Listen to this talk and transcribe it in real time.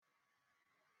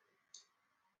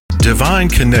Divine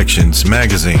Connections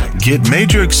Magazine. Get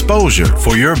major exposure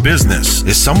for your business.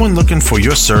 Is someone looking for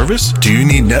your service? Do you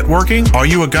need networking? Are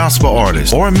you a gospel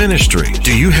artist or a ministry?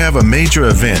 Do you have a major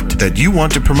event that you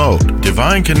want to promote?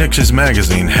 Divine Connections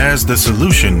Magazine has the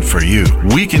solution for you.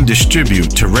 We can distribute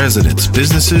to residents,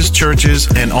 businesses, churches,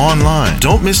 and online.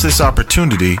 Don't miss this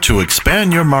opportunity to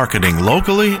expand your marketing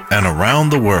locally and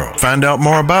around the world. Find out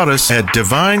more about us at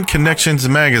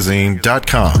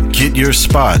divineconnectionsmagazine.com. Get your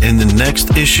spot in the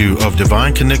next issue of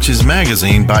Divine Connections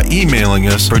Magazine by emailing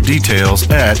us for details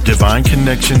at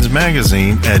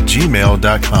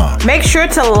divineconnectionsmagazine@gmail.com. Make sure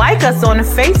to like us on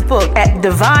Facebook at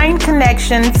Divine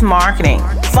Connections Marketing.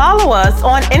 Follow us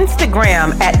on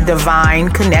Instagram at Divine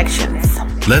Connections.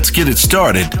 Let's get it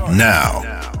started now.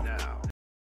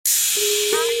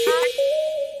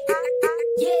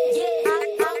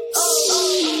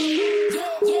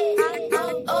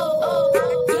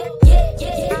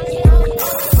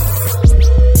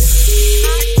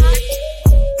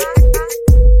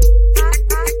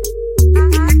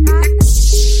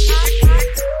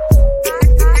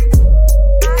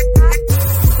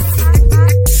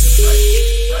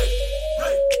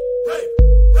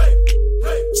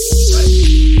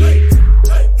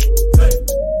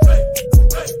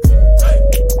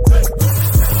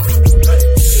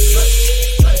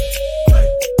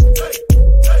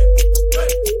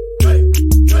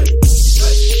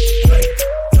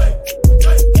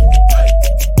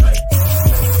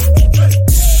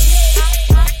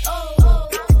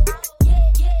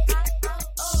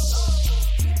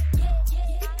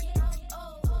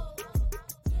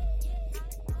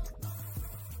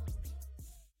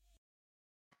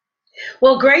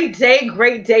 Well, great day,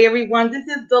 everyone. This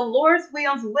is Dolores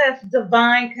Williams with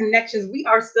Divine Connections. We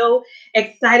are so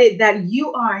excited that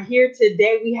you are here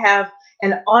today. We have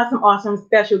an awesome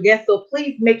special guest. So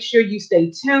please make sure you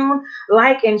stay tuned,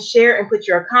 like and share, and put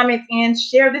your comments in.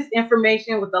 Share this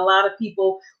information with a lot of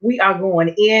people. We are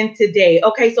going in today.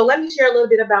 Okay, so let me share a little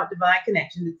bit about Divine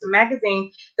Connections. It's a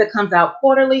magazine that comes out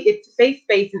quarterly. It's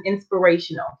faith-based and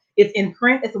inspirational. It's in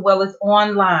print as well as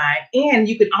online. And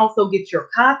you can also get your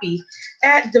copy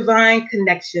at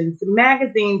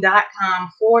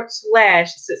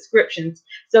divineconnectionsmagazine.com/subscriptions.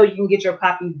 So you can get your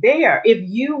copy there. If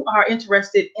you are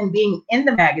interested in being in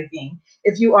the magazine,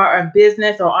 if you are a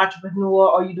business or entrepreneur,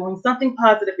 or you're doing something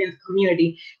positive in the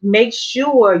community, make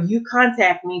sure you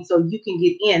contact me so you can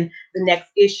get in the next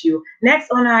issue.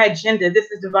 Next on our agenda, this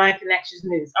is Divine Connections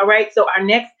News. All right, so our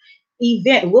next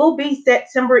event will be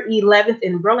September 11th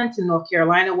in Burlington, North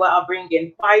Carolina, where I'll bring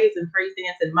in choirs and praise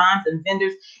dance and moms and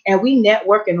vendors, and we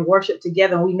network and worship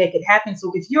together, and we make it happen.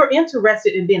 So if you're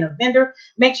interested in being a vendor,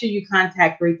 make sure you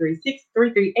contact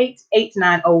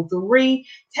 336-338-8903.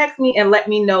 Text me and let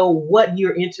me know what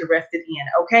you're interested in,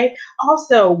 okay?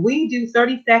 Also, we do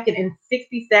 30-second and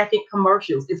 60-second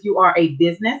commercials. If you are a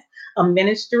business, a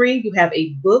ministry, you have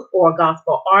a book or a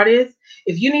gospel artist,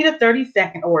 if you need a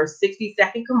 30-second or a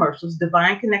 60-second commercials,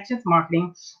 Divine Connections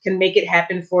Marketing can make it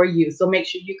happen for you. So make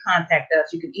sure you contact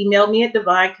us. You can email me at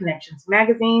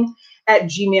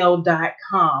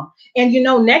divineconnectionsmagazine@gmail.com. And you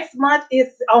know, next month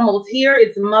is almost here.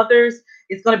 It's going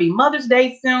to be Mother's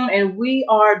Day soon, and we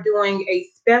are doing a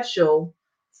special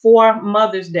for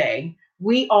Mother's Day.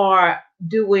 We are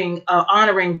doing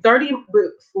honoring 30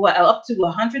 up to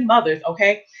 100 mothers,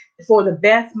 okay, for the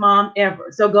best mom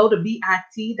ever. So go to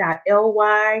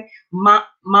bit.ly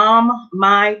mom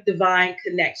my divine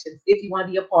connections if you want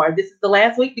to be a part. This is the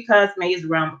last week because May is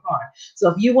around the corner. So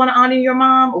if you want to honor your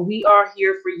mom, we are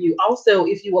here for you. Also,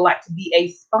 if you would like to be a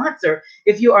sponsor,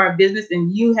 if you are a business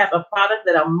and you have a product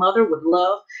that a mother would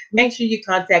love, make sure you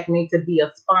contact me to be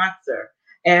a sponsor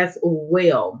as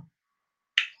well.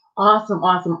 Awesome.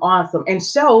 And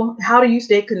so how do you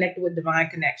stay connected with Divine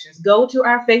Connections? Go to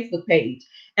our Facebook page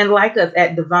and like us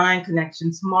at Divine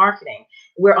Connections Marketing.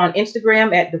 We're on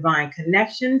Instagram at Divine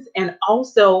Connections. And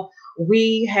also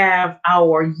we have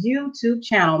our YouTube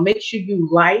channel. Make sure you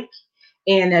like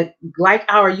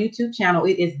our YouTube channel.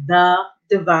 It is The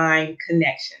Divine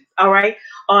Connections. All right.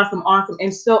 Awesome.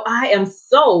 And so I am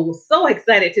so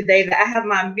excited today that I have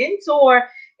my mentor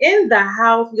in the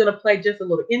house. We're going to play just a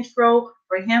little intro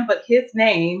for him, but his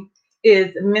name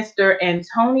is Mr.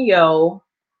 Antonio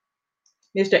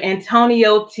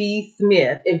T.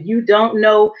 Smith. If you don't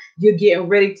know, you're getting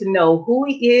ready to know who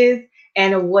he is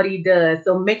and what he does.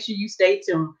 So make sure you stay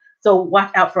tuned. So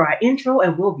watch out for our intro,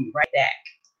 and we'll be right back.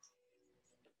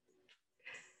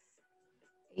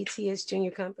 ATS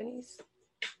Junior Companies.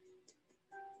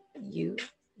 You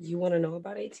want to know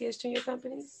about ATS Junior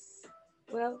Companies?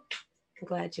 Well, I'm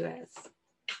glad you asked.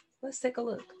 Let's take a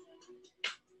look.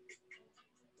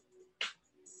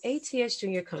 ATS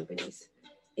Junior Companies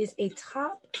is a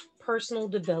top personal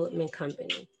development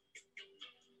company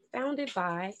founded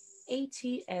by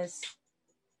ATS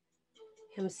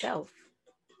himself,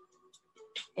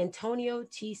 Antonio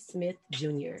T. Smith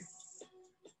Jr.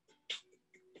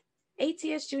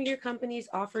 ATS Junior Companies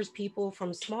offers people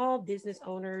from small business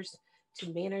owners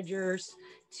to managers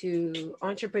to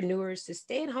entrepreneurs to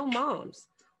stay-at-home moms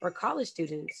or college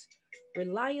students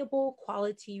reliable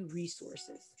quality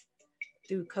resources.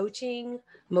 Through coaching,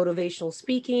 motivational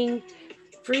speaking,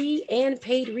 free and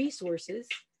paid resources,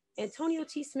 Antonio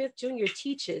T. Smith Jr.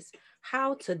 teaches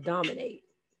how to dominate.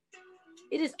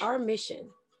 It is our mission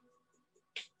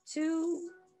to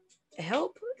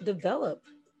help develop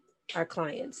our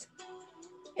clients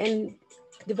and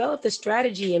develop the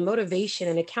strategy and motivation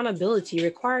and accountability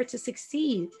required to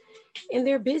succeed in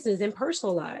their business and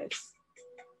personal lives.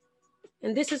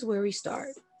 And this is where we start.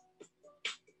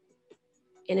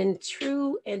 And in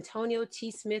true Antonio T.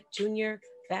 Smith Jr.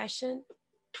 fashion,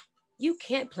 you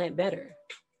can't plant better,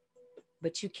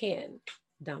 but you can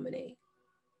dominate.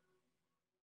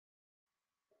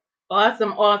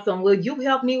 Awesome, awesome. Will you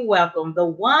help me welcome the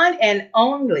one and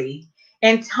only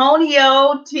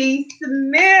Antonio T.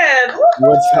 Smith?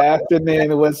 What's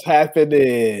happening? What's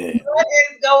happening? What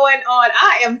is going on?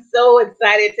 I am so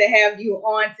excited to have you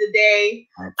on today.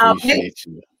 I appreciate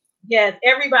you. Yes,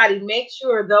 everybody, make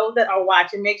sure those that are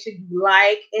watching, make sure you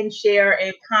like and share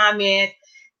and comment.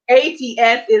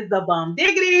 ATS is the bomb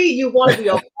diggity. You want to be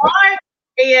a part.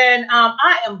 And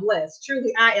I am blessed.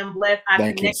 Truly, I am blessed.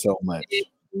 Thank you so much.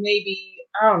 Maybe,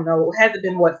 I don't know, has it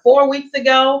been 4 weeks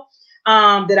ago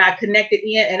that I connected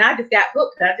in, and I just got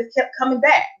hooked. I just kept coming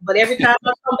back. But every time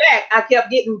I come back, I kept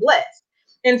getting blessed.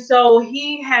 And so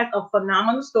he has a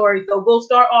phenomenal story. So we'll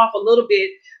start off a little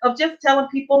bit of just telling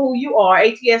people who you are.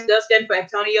 ATS does stand for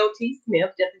Antonio T.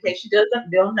 Smith, just in case you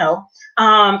don't know.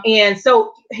 And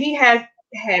so he has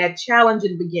had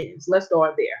challenging beginnings. Let's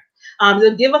start there.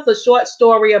 So give us a short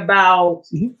story about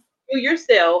you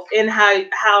yourself and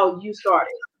how you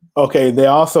started. Okay, they're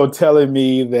also telling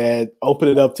me that open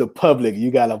it up to public.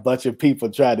 You got a bunch of people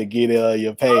trying to get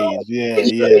your page. It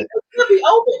should be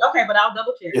open. Okay, but I'll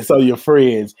double check. It's all your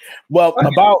friends. Well,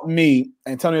 about me,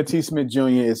 Antonio T. Smith Jr.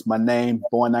 is my name.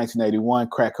 Born 1981.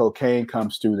 Crack cocaine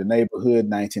comes through the neighborhood.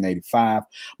 1985.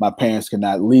 My parents could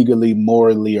not legally,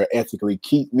 morally, or ethically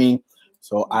keep me.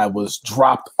 So I was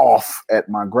dropped off at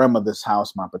my grandmother's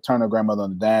house, my paternal grandmother on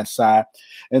the dad's side,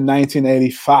 in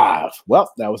 1985.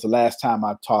 Well, that was the last time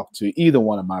I talked to either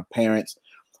one of my parents.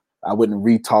 I wouldn't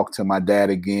re-talk to my dad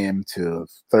again till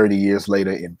 30 years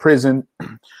later in prison,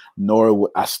 nor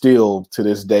would I still, to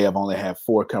this day, I've only had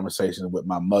 4 conversations with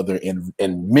my mother in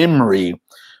memory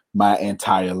my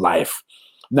entire life.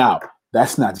 Now,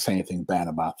 that's not to say anything bad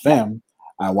about them.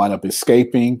 I wound up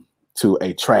escaping to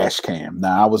a trash can.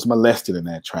 Now, I was molested in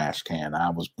that trash can. I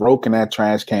was broke in that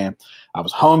trash can. I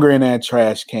was hungry in that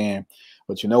trash can.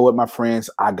 But you know what, my friends?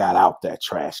 I got out that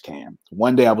trash can.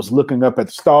 One day I was looking up at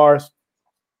the stars.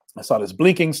 I saw this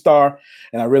blinking star,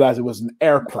 and I realized it was an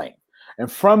airplane.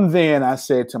 And from then, I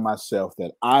said to myself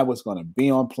that I was going to be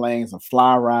on planes and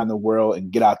fly around the world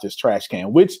and get out this trash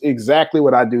can, which is exactly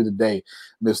what I do today,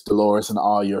 Miss Dolores and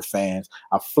all your fans.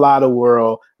 I fly the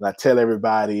world, and I tell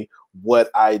everybody what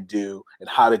I do and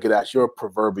how to get out your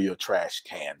proverbial trash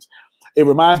cans. It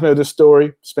reminds me of the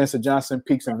story, Spencer Johnson,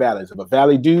 Peaks and Valleys, of a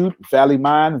valley dude, valley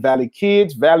mind, valley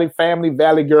kids, valley family,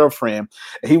 valley girlfriend.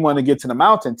 He wanted to get to the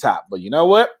mountaintop, but you know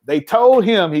what? They told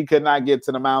him he could not get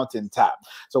to the mountaintop.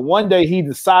 So one day he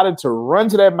decided to run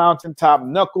to that mountaintop,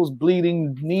 knuckles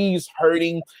bleeding, knees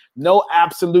hurting, no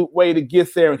absolute way to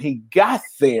get there. And he got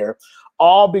there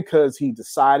all because he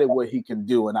decided what he can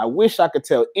do. And I wish I could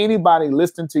tell anybody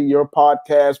listening to your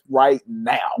podcast right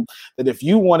now that if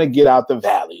you want to get out the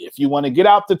valley, if you want to get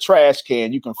out the trash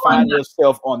can, you can find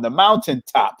yourself on the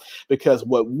mountaintop, because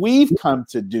what we've come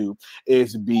to do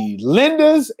is be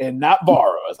lenders and not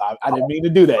borrowers. I didn't mean to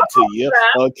do that to you.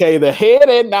 Okay, the head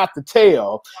and not the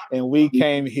tail. And we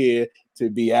came here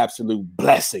to be absolute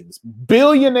blessings.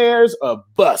 Billionaires or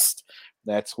bust.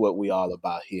 That's what we all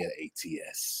about here at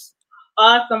ATS.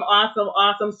 Awesome, awesome,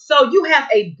 awesome. So you have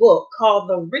a book called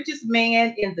The Richest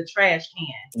Man in the Trash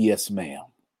Can. Yes, ma'am.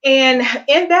 And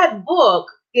in that book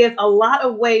is a lot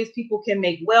of ways people can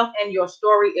make wealth, and your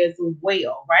story as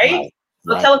well, right?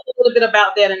 So tell us a little bit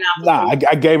about that. And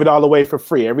I gave it all away for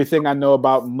free. Everything I know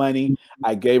about money,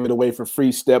 I gave it away for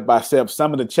free, step by step.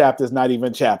 Some of the chapters, not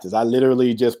even chapters. I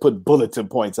literally just put bulletin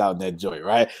points out in that joint,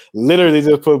 right? Literally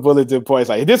just put bulletin points.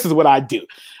 Like, this is what I do.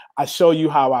 I show you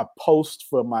how I post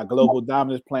for my global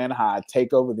dominance plan, how I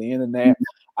take over the internet.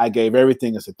 I gave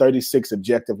everything. It's a 36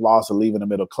 objective laws of leaving the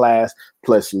middle class,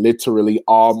 plus literally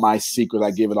all my secrets.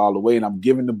 I give it all away, and I'm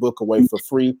giving the book away for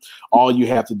free. All you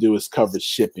have to do is cover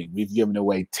shipping. We've given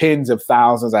away tens of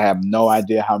thousands. I have no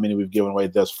idea how many we've given away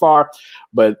thus far,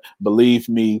 but believe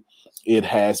me, it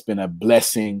has been a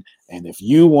blessing. And if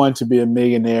you want to be a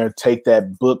millionaire, take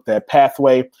that book, that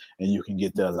pathway, and you can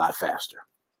get there a lot faster.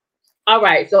 All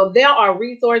right, so there are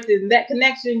resources in that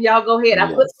connection. Y'all go ahead. I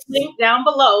put the link down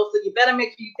below, so you better make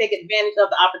sure you take advantage of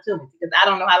the opportunity, because I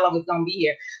don't know how long it's going to be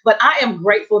here. But I am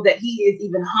grateful that he is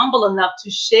even humble enough to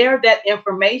share that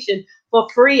information for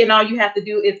free, and all you have to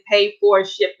do is pay for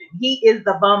shipping. He is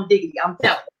the bum diggity, I'm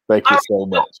telling you. Thank you so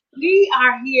much. We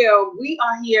are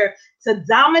here to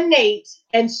dominate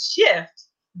and shift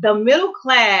the middle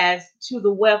class to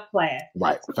the wealth class.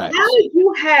 Right. Thanks. How did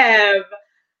you have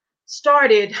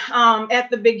started at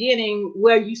the beginning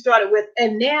where you started with,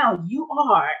 and now you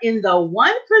are in the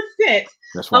 1%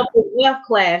 of the wealth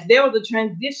class? There was a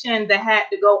transition that had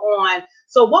to go on.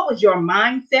 So what was your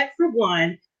mindset, for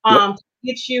one, to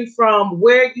get you from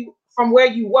where you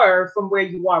are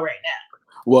right now?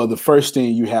 Well, the first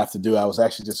thing you have to do, I was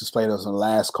actually just explaining this on the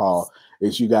last call,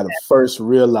 is you got to first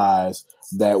realize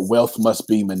that wealth must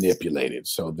be manipulated.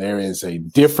 So there is a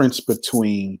difference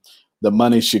between the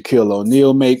money Shaquille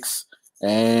O'Neal makes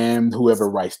and whoever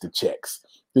writes the checks.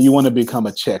 So you want to become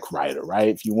a check writer, right?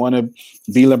 If you want to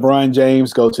be LeBron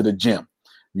James, go to the gym.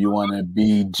 If you want to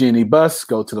be Jenny Buss,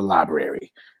 go to the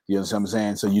library. You know what I'm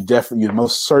saying? So you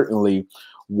most certainly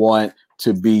want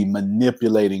to be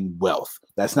manipulating wealth.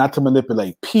 That's not to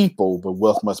manipulate people, but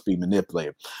wealth must be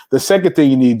manipulated. The second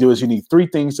thing you need to do is you need 3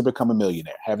 things to become a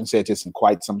millionaire. Haven't said this in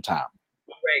quite some time.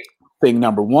 Right. Thing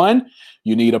number 1,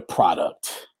 you need a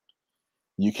product.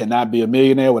 You cannot be a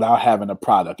millionaire without having a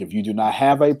product. If you do not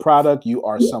have a product, you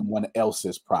are someone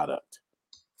else's product.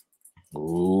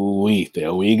 Ooh,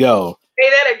 there we go. Say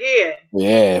that again.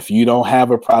 Yeah, if you don't have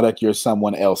a product, you're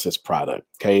someone else's product.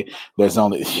 Okay. There's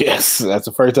only, yes, that's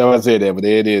the first time I said that, but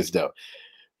there it is though.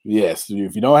 Yes,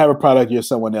 if you don't have a product, you're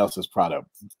someone else's product.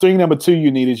 Thing number 2 you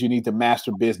need to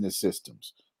master business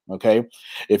systems. Okay.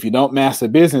 If you don't master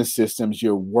business systems,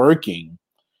 you're working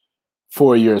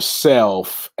for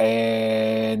yourself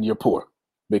and you're poor,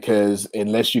 because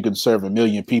unless you can serve 1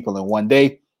 million people in one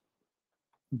day,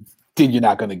 then you're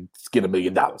not going to get $1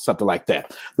 million, something like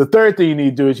that. The third thing you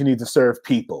need to do is you need to serve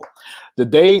people. The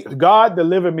day God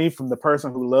delivered me from the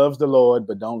person who loves the Lord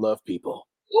but don't love people.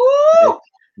 Ooh,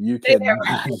 you cannot,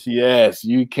 yes,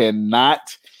 you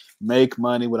cannot make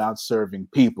money without serving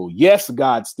people. Yes,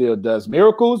 God still does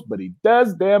miracles, but he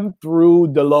does them through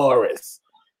Dolores.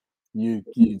 You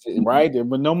right? There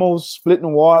were no more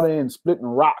splitting water and splitting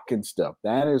rock and stuff.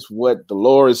 That is what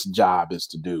Dolores' job is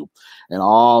to do, and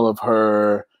all of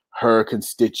her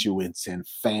constituents and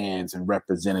fans and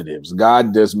representatives.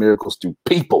 God does miracles through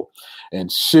people,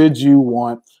 and should you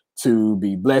want to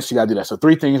be blessed, you got to do that. So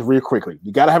 3 things real quickly.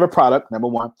 You got to have a product, number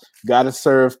 1. You got to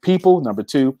serve people, number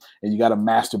 2, and you got to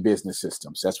master business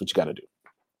systems. That's what you got to do.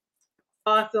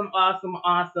 Awesome.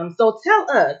 So tell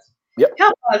us.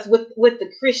 Help us with the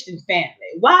Christian family.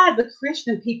 Why are the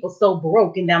Christian people so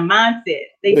broke in their mindset?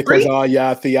 Because all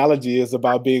y'all theology is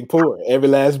about being poor, every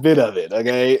last bit of it.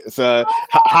 Okay, so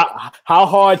how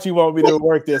hard you want me to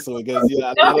work this one? Because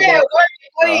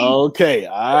okay,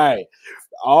 all right.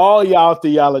 All y'all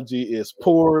theology is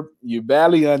poor. You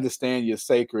barely understand your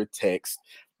sacred text.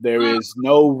 There is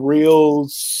no real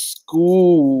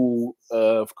school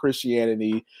of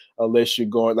Christianity unless you're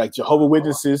going like Jehovah's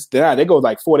Witnesses. They go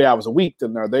like 40 hours a week to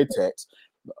learn their text.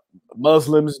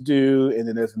 Muslims do, and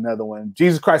then there's another one.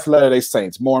 Jesus Christ of Latter-day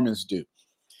Saints, Mormons do.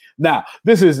 Now,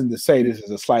 this isn't to say this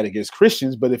is a slight against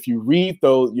Christians, but if you read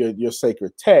your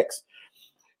sacred text,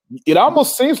 it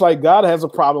almost seems like God has a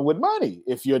problem with money.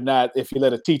 If you let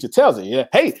a teacher tells it, yeah,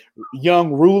 hey,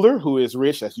 young ruler who is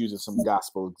rich, that's using some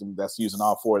gospel, that's using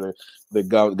all 4 of the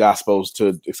gospels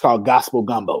it's called gospel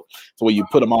gumbo. So where you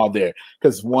put them all there,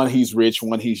 because one, he's rich,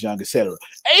 one, he's young, etc.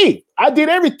 Hey, I did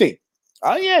everything.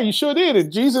 Oh yeah, you sure did. And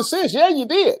Jesus says, yeah, you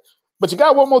did. But you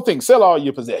got one more thing, sell all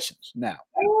your possessions. Now,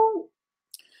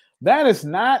 that is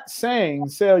not saying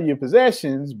sell your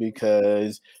possessions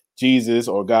because Jesus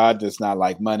or God does not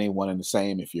like money, one and the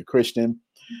same if you're Christian.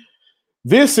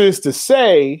 This is to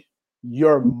say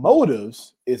your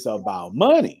motives is about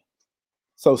money.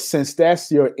 So since that's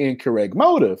your incorrect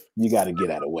motive, you got to get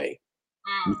out of the way.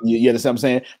 You understand what I'm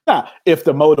saying? Now, if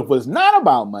the motive was not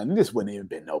about money, this wouldn't even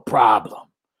been no problem.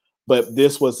 But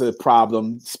this was a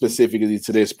problem specifically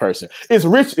to this person.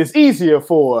 It's easier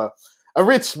for a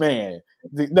rich man,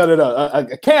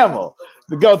 a camel,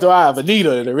 The go to eye of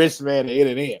Anita and the rich man in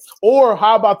and in. Or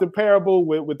how about the parable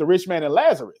with the rich man and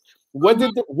Lazarus? What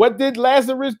did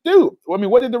Lazarus do? I mean,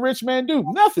 what did the rich man do?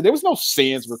 Nothing. There was no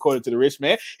sins recorded to the rich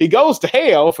man. He goes to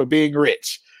hell for being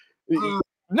rich.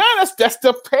 No, that's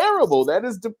the parable. That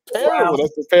is the parable. Wow.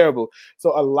 That's the parable.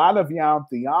 So a lot of Yam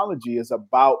theology is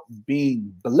about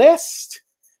being blessed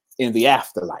in the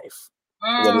afterlife.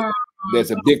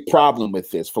 There's a big problem with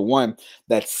this. For one,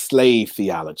 that's slave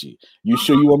theology. You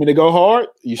sure you want me to go hard?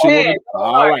 You sure? You want me to?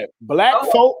 All right, black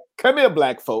folk, come here,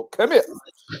 black folk, come here.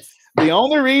 The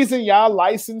only reason y'all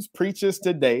licensed preachers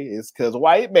today is because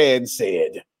white man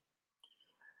said,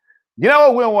 you know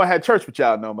what? We don't want to have church with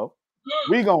y'all no more.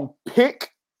 We're going to pick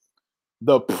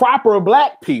the proper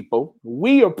black people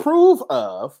we approve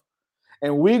of,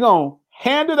 and we're going to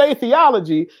handle their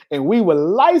theology, and we will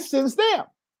license them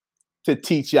to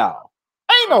teach y'all.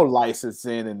 Ain't no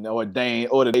licensing and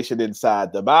ordination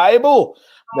inside the Bible.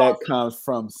 That comes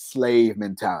from slave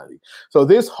mentality. So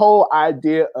this whole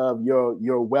idea of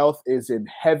your wealth is in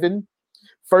heaven,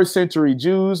 first century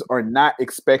Jews are not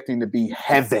expecting to be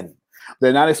heaven.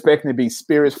 They're not expecting to be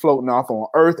spirits floating off on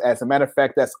earth. As a matter of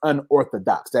fact, that's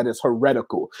unorthodox. That is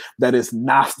heretical. That is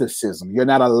Gnosticism. You're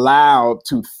not allowed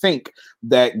to think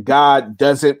that God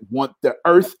doesn't want the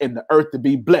earth and the earth to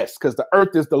be blessed, because the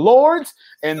earth is the Lord's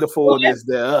and the fullness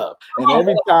thereof. And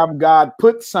every time God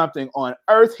put something on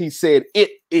earth, he said it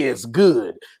is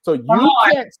good. So you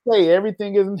can't say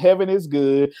everything in heaven is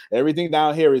good, everything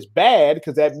down here is bad,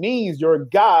 because that means your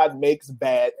God makes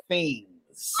bad things.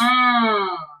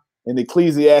 And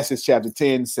Ecclesiastes chapter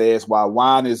 10 says, while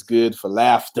wine is good for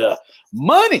laughter,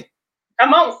 money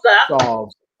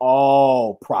solves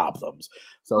all problems.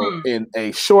 So in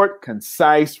a short,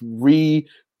 concise,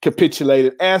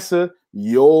 recapitulated answer,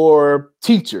 your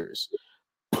teachers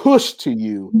push to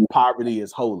you poverty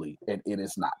is holy, and it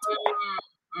is not.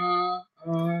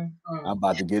 I'm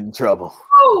about to get in trouble.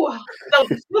 Oh, so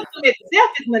the system itself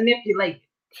is manipulated.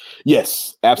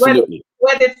 Yes, absolutely.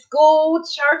 Whether it's school,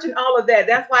 church, and all of that.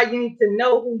 That's why you need to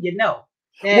know who you know.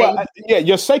 Well,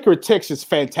 your sacred text is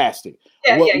fantastic.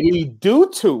 What we do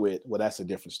to it, well, that's a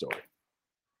different story.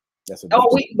 That's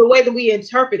the way that we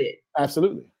interpret it.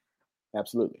 Absolutely.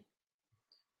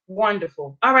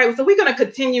 Wonderful. All right, so we're going to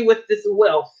continue with this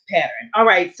wealth pattern. All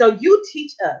right, so you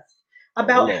teach us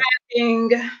about having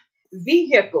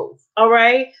vehicles. All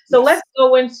right, so let's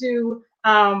go into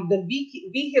the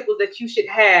vehicles that you should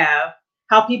have,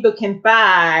 how people can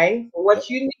buy what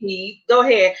you need. Go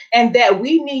ahead. And that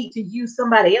we need to use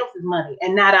somebody else's money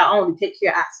and not our own to take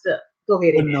care of our stuff. Go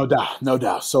ahead. No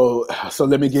doubt. So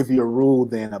let me give you a rule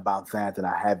then about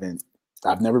that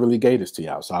I've never really gave this to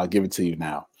y'all. So I'll give it to you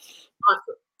now.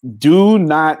 Awesome. Do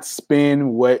not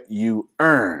spend what you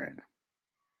earn.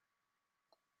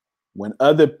 When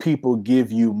other people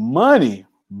give you money,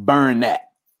 burn that.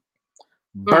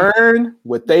 Burn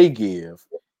what they give.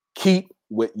 Keep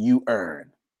what you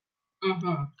earn.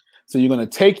 So you're going to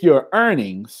take your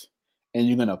earnings and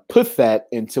you're going to put that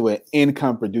into an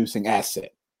income producing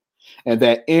asset. And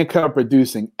that income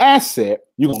producing asset,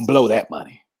 you're going to blow that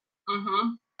money.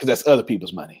 Because that's other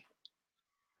people's money.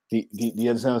 Do you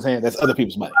understand what I'm saying? That's other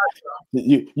people's money.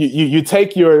 You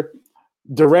take your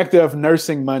director of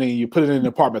nursing money, you put it in an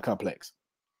apartment complex.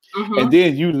 And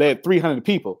then you let 300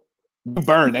 people. You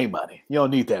burn their money. You don't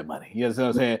need that money. You understand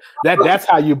what I'm saying? That's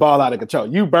how you ball out of control.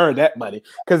 You burn that money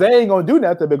because they ain't gonna do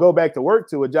nothing but go back to work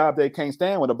to a job they can't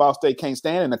stand, with a boss they can't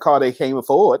stand, and a car they can't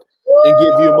afford, and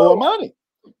give you more money.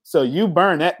 So you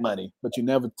burn that money, but you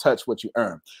never touch what you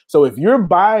earn. So if you're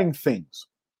buying things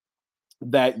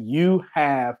that you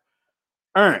have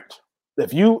earned,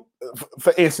 if you,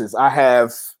 for instance, I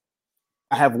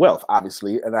have wealth,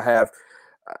 obviously, and I have.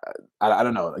 I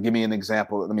don't know. Give me an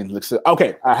example. Let me look.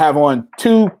 Okay, I have on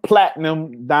 2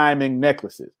 platinum diamond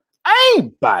necklaces. I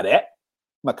ain't buy that.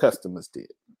 My customers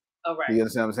did. All right. You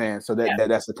understand what I'm saying? So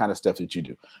that's the kind of stuff that you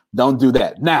do. Don't do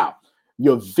that. Now,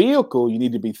 your vehicle, you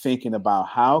need to be thinking about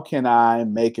how can I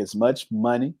make as much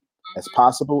money as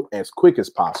possible, as quick as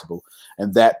possible,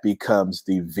 and that becomes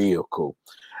the vehicle.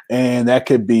 And that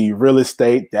could be real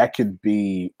estate. That could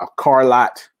be a car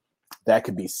lot. That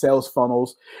could be sales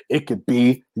funnels. It could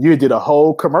be, you did a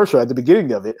whole commercial at the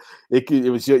beginning of it. It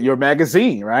was your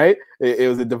magazine, right? It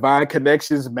was a Divine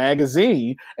Connections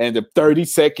magazine, and the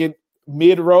 30-second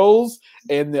mid rolls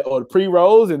or the pre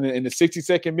rolls and the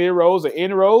 60-second mid rolls or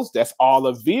end rolls. That's all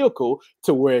a vehicle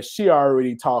to where she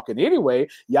already talking anyway.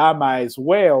 Y'all might as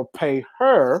well pay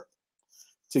her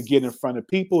to get in front of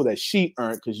people that she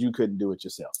earned because you couldn't do it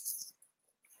yourself.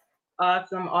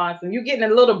 Awesome. You're getting a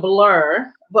little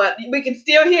blur, but we can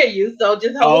still hear you. So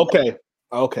just hold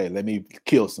Okay. Let me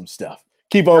kill some stuff.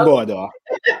 Keep on going, dog.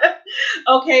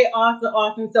 Okay, awesome,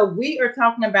 awesome. So we are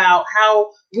talking about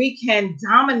how we can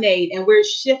dominate, and we're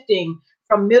shifting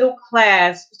from middle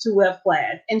class to wealth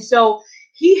class. And so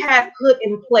he has put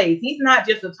in place, he's not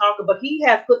just a talker, but he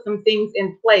has put some things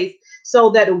in place so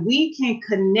that we can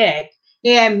connect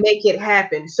and make it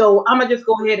happen. So I'm gonna just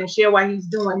go ahead and share why he's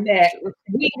doing that.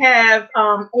 We have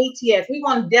ATS. We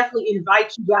want to definitely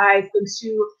invite you guys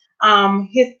into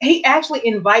he actually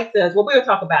invites us. Well, we'll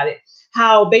talk about it,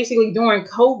 how basically during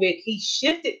COVID, he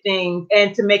shifted things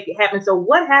and to make it happen. So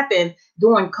what happened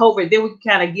during COVID? Then we can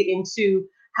kind of get into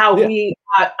how we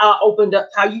opened up,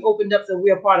 how you opened up, so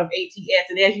we're part of ATS.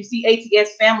 And as you see,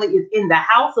 ATS family is in the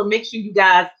house. So make sure you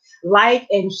guys like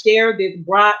and share this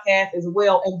broadcast as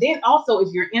well. And then also, if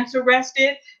you're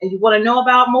interested and you want to know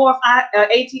about more of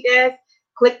ATS,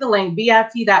 click the link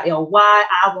bit.ly.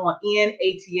 I want in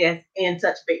ATS and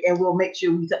touch base, and we'll make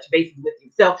sure we touch bases with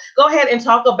you. So go ahead and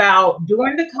talk about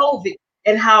during the COVID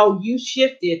and how you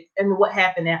shifted and what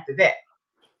happened after that.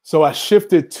 So I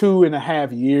shifted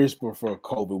 2.5 years before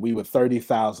COVID. We were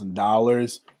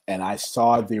 $30,000, and I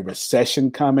saw the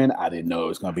recession coming. I didn't know it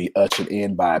was going to be ushered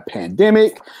in by a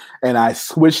pandemic, and I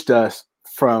switched us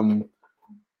from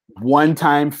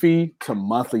one-time fee to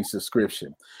monthly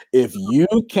subscription. If you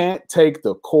can't take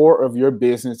the core of your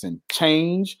business and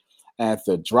change at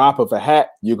the drop of a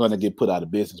hat, you're going to get put out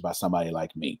of business by somebody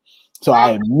like me. So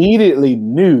I immediately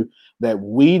knew that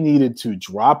we needed to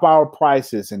drop our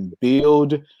prices and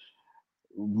build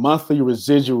monthly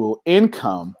residual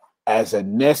income as a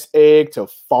nest egg to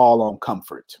fall on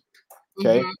comfort.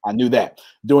 Okay. Mm-hmm. I knew that.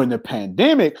 During the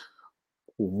pandemic,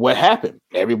 what happened?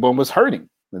 Everyone was hurting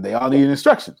and they all needed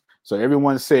instructions. So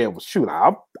everyone said, well, shoot,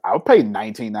 I'll pay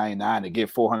 $19.99 to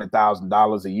get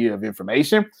 $400,000 a year of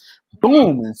information.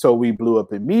 Boom. And so we blew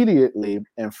up immediately.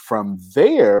 And from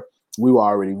there, we were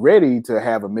already ready to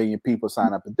have 1 million people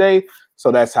sign up a day.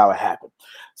 So that's how it happened.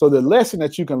 So the lesson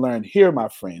that you can learn here, my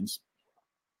friends,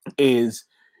 is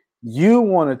you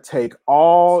want to take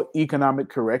all economic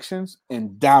corrections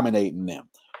and dominate in them.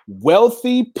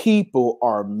 Wealthy people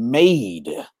are made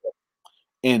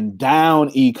in down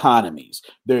economies.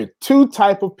 There are two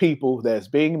types of people that's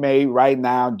being made right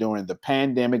now during the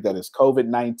pandemic, that is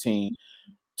COVID-19.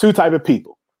 Two types of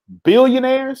people: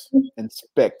 billionaires and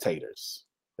spectators.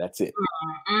 That's it.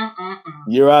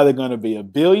 You're either going to be a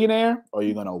billionaire or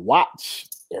you're going to watch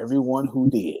everyone who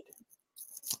did.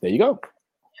 There you go.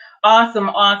 Awesome,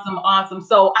 awesome, awesome.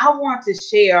 So I want to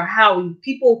share how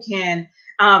people can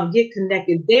get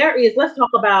connected. Let's talk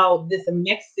about this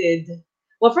mixed.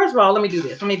 Well, first of all, let me do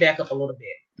this. Let me back up a little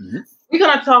bit. Mm-hmm. We're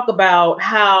going to talk about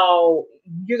how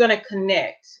you're going to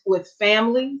connect with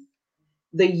families,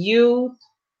 the youth,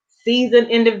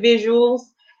 seasoned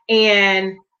individuals,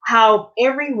 and how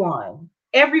everyone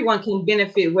can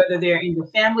benefit, whether they're in the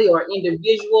family or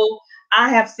individual. I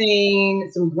have seen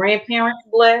some grandparents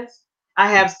blessed. I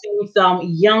have seen some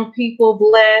young people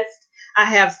blessed. I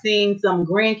have seen some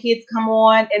grandkids come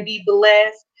on and be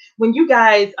blessed. When you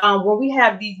guys, when we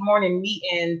have these morning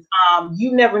meetings,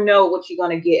 you never know what you're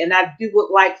going to get. And I would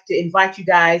like to invite you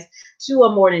guys to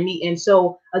a morning meeting.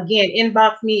 So again,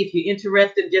 inbox me if you're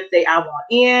interested. Just say I want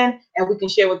in, and we can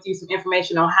share with you some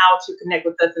information on how to connect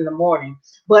with us in the morning.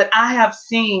 But I have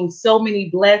seen so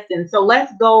many blessings. So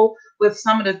let's go with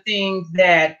some of the things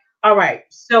that, all right,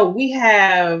 so we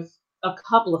have a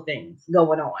couple of things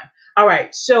going on. All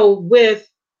right, so with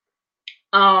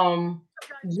young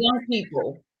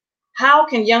people, how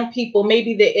can young people,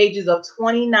 maybe the ages of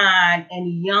 29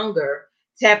 and younger,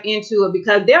 tap into it?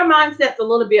 Because their mindset's a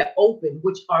little bit open,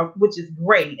 which is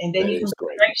great, and they need some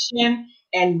direction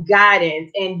and guidance.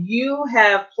 And you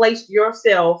have placed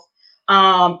yourself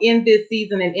in this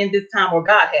season and in this time, or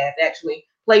God has actually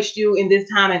placed you in this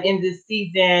time and in this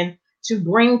season to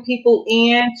bring people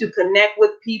in, to connect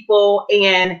with people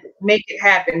and make it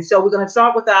happen. So we're going to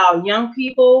start with our young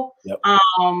people. Yep.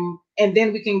 And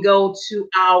then we can go to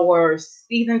our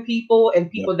seasoned people and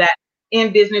people that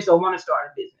in business or want to start a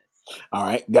business. All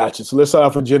right, gotcha. So let's start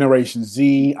off with Generation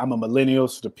Z. I'm a millennial,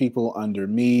 so the people under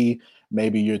me,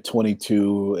 maybe you're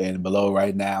 22 and below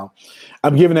right now.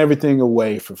 I'm giving everything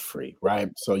away for free,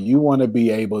 right? So you want to be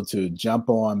able to jump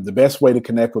on. The best way to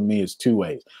connect with me is two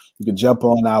ways. You can jump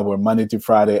on our Monday through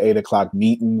Friday, 8 o'clock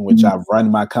meeting, which I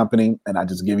run my company, and I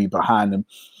just give you behind the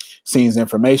scenes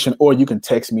information, or you can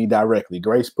text me directly.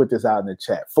 Grace put this out in the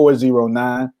chat,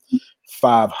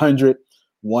 409-500-1546,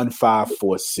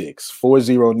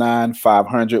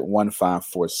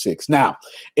 409-500-1546. Now,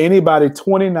 anybody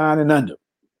 29 and under,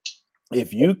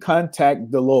 if you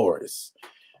contact Dolores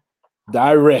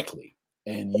directly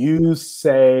and you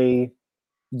say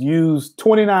use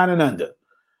 29 and under,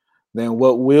 then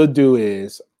what we'll do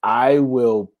is I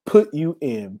will put you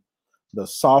in the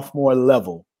sophomore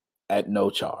level at no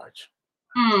charge.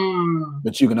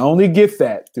 But you can only get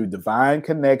that through Divine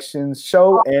Connections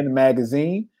show and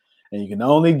magazine. And you can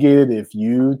only get it if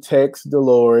you text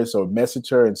Dolores or message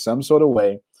her in some sort of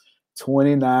way,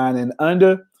 29 and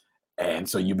under. And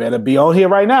so you better be on here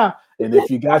right now. And if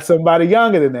you got somebody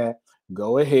younger than that,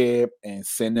 go ahead and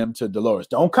send them to Dolores.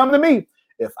 Don't come to me.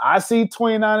 If I see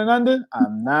 29 and under,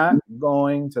 I'm not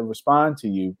going to respond to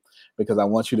you because I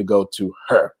want you to go to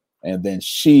her. And then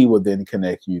she will then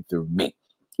connect you through me.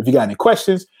 If you got any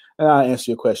questions, and I'll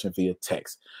answer your question via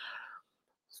text.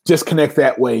 Just connect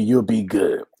that way. You'll be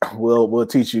good. We'll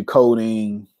teach you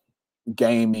coding,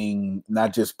 gaming,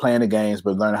 not just playing the games,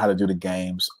 but learning how to do the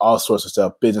games, all sorts of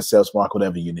stuff, business, sales, market,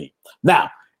 whatever you need.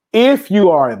 Now, if you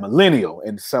are a millennial,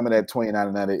 and some of that 29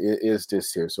 and under is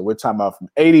this here. So we're talking about from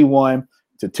 81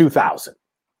 to 2000.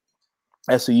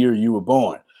 That's the year you were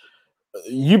born.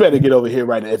 You better get over here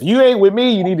right now. If you ain't with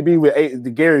me, you need to be with the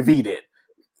Gary V then.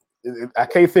 I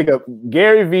can't think of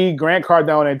Gary V, Grant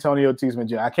Cardone, Antonio T. Smith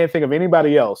Jr. I can't think of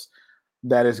anybody else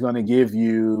that is going to give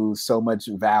you so much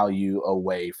value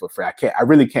away for free. I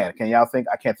really can't. Can y'all think?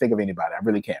 I can't think of anybody. I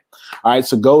really can't. All right.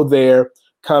 So go there,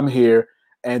 come here,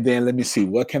 and then let me see.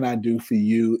 What can I do for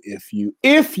you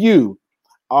if you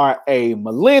are a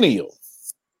millennial?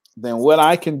 Then what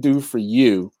I can do for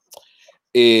you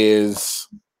is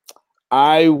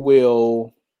I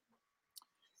will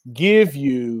give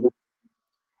you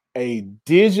a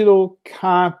digital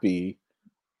copy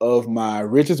of my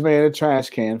Richest Man in the Trash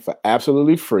Can for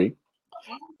absolutely free,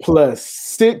 plus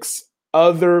 6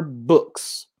 other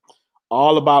books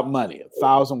all about money,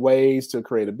 1,000 ways to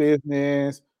create a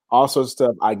business, all sorts of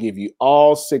stuff. I give you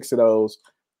all 6 of those,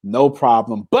 no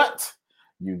problem. But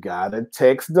you gotta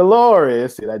text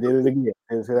Dolores. I did it again.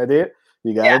 See what I did?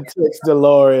 You gotta text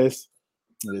Dolores.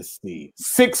 Let's see,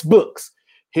 6 books.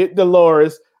 Hit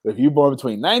Dolores. If you're born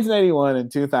between 1981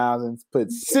 and 2000,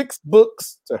 put 6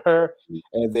 books to her,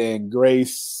 and then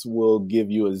Grace will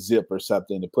give you a zip or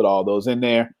something to put all those in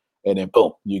there, and then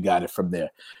boom, you got it from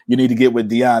there. You need to get with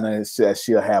Deanna, and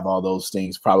she'll have all those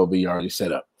things probably already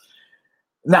set up.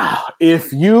 Now,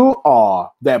 if you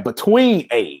are that between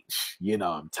age, you know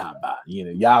what I'm talking about.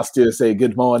 Y'all still say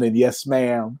good morning, yes,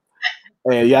 ma'am.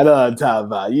 And y'all know what I'm talking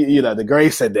about. You know, the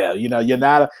Grace and them. You're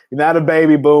not a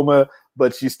baby boomer,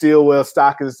 but you still wear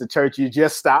stockings to church. You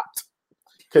just stopped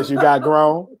because you got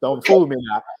grown. Don't fool me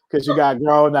now. Because you got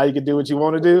grown, now you can do what you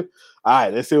want to do. All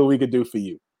right, let's see what we can do for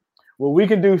you. What we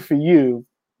can do for you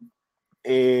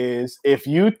is if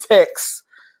you text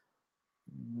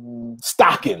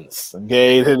stockings,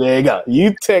 okay, there you go.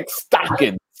 You text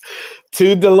stockings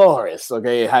to Dolores,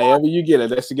 okay, however you get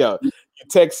it, let's go. You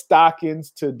text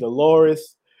stockings to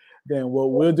Dolores, then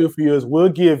what we'll do for you is we'll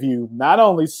give you not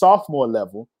only sophomore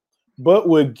level, but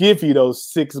we'll give you those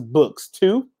 6 books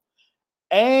too.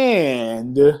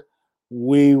 And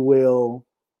we will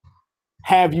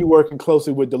have you working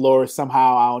closely with Dolores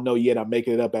somehow. I don't know yet. I'm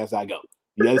making it up as I go.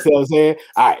 You understand what I'm saying?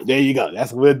 All right, there you go.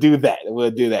 We'll do that.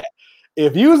 We'll do that.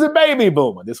 If you's a baby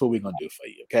boomer, this is what we're gonna do for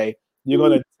you. Okay, you're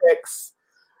gonna text.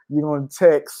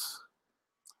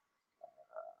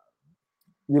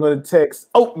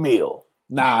 Oatmeal.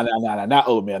 Nah, not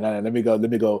oatmeal. Nah, let me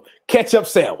go. Ketchup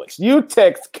sandwich. You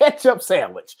text ketchup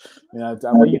sandwich. I'm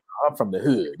from the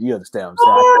hood. You understand what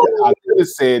I'm saying? I could have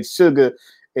said sugar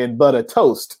and butter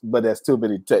toast, but that's too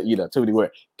many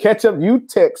words. Ketchup. You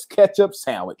text ketchup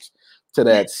sandwich to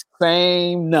that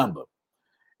same number,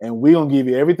 and we're gonna give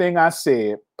you everything I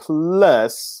said.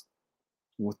 Plus,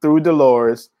 through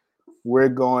Dolores, we're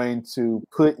going to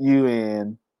put you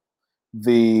in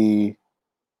the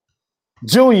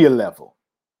junior level.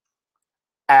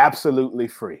 Absolutely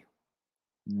free.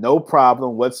 No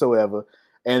problem whatsoever.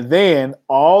 And then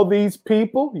all these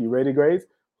people, you ready, Grace,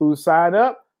 who sign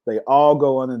up, they all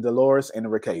go under Dolores and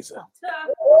Rakeza.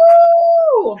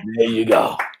 There you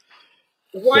go.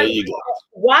 There you go.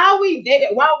 While we're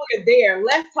there,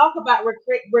 let's talk about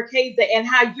Rakeza and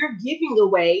how you're giving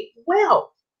away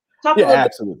wealth.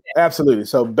 Absolutely.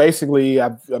 So basically,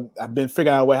 I've been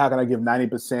figuring out a way how can I give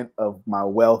 90% of my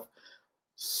wealth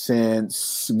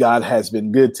since God has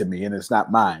been good to me, and it's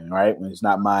not mine, right? When it's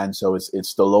not mine, so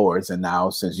it's the Lord's, and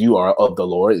now since you are of the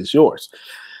Lord, it's yours.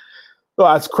 So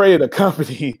I've created a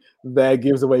company that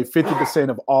gives away 50%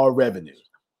 of all revenue.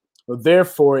 So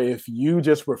therefore, if you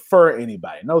just refer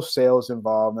anybody, no sales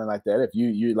involved, nothing like that. If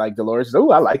you like Dolores, I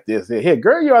like this. Here,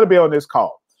 girl, you ought to be on this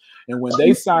call. And when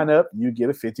they sign up, you get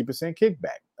a 50%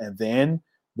 kickback, and then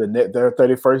their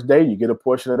 31st day, you get a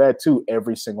portion of that too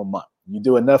every single month. You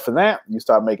do enough of that, you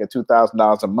start making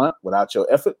 $2,000 a month without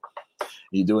your effort.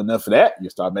 You do enough of that, you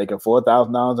start making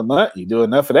 $4,000 a month. You do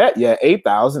enough of that, yeah,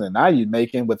 $8,000, and now you're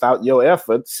making without your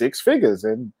effort 6 figures,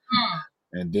 and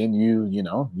then you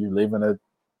live in a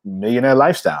millionaire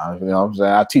lifestyle. You know what I'm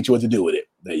saying? I'll teach you what to do with it.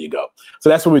 There you go. So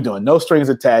that's what we're doing. No strings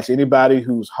attached. Anybody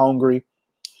who's hungry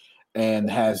and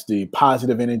has the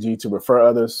positive energy to refer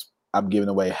others, I'm giving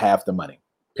away half the money.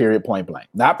 Period, point blank.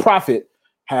 Not profit,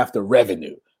 half the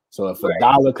revenue. So if a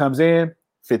dollar comes in,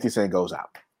 50 cents goes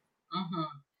out.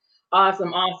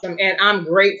 Awesome. And I'm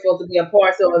grateful to be a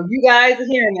part. So if you guys are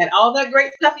hearing that, all that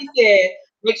great stuff he said,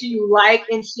 make sure you like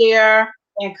and share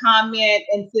and comment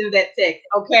and send that text.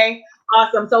 Okay.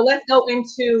 Awesome. So let's go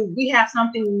into, we have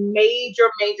something major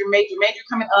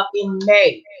coming up in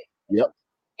May. Yep.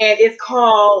 And it's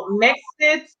called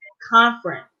Mexit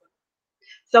Conference.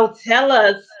 So tell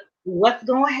us what's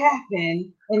going to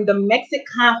happen in the Mexit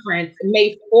Conference,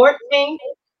 May 14th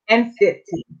and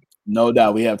 15th. No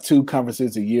doubt. We have 2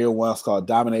 conferences a year. One's called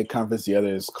Dominate Conference. The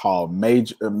other is called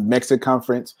Mexit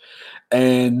Conference.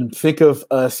 And think of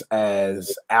us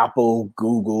as Apple,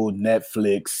 Google,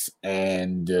 Netflix,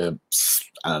 and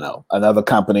I don't know, another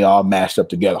company all mashed up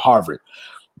together, Harvard.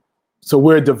 So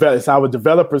it's our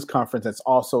developers conference that's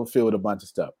also filled with a bunch of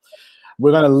stuff.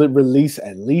 We're going to release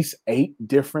at least 8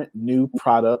 different new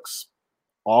products.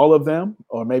 All of them,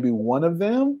 or maybe one of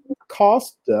them,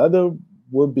 cost. The other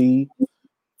will be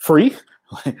free,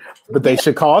 but they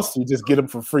should cost. You just get them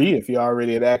for free if you're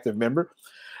already an active member.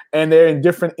 And they're in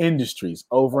different industries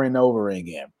over and over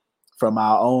again. From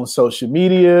our own social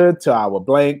media to our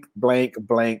blank.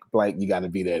 You got to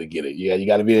be there to get it. Yeah, you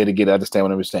got to be there to get it, understand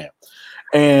what I'm saying.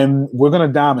 And we're going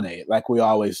to dominate like we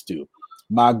always do.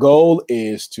 My goal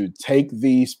is to take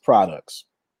these products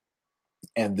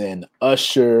and then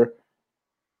usher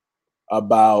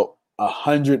about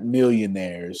 100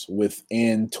 millionaires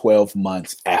within 12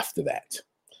 months after that.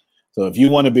 So if you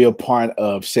want to be a part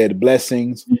of Said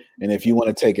Blessings, and if you want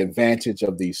to take advantage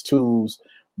of these tools,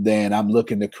 then I'm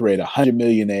looking to create 100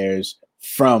 millionaires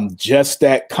from just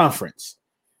that conference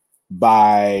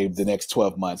by the next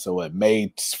 12 months. So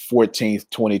May 14th,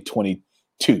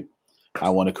 2022. I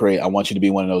want you to be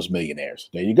one of those millionaires.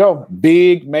 There you go.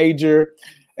 Big, major.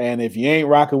 And if you ain't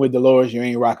rocking with Dolores, you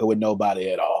ain't rocking with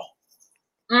nobody at all.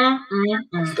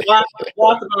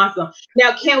 Awesome.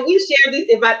 Now, can we share this?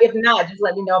 If not, just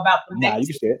let me know about the Nah, you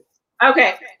can share it.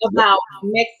 Okay, about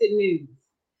Mexit News.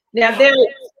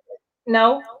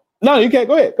 Now, no, you can't.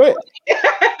 Go ahead.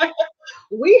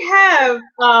 We have,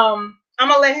 I'm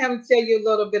going to let him tell you a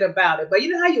little bit about it. But you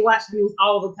know how you watch the news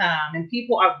all the time, and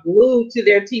people are glued to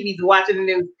their TVs watching the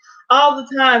news all the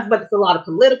time, but it's a lot of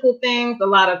political things, a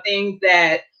lot of things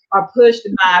that are pushed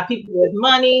by people with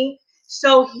money.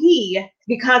 So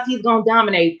because he's going to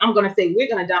dominate, I'm going to say we're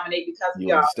going to dominate because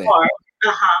we are a part.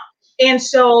 And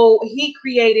so he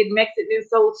created Mexit News.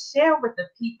 So share with the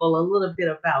people a little bit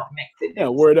about Mexit News. Yeah,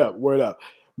 word up.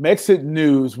 Mexit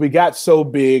News, we got so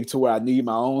big to where I need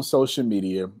my own social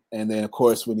media. And then, of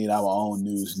course, we need our own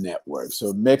news network.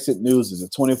 So Mexit News is a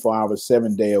 24-hour,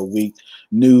 7-day-a-week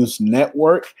news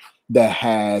network that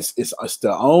it's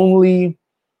the only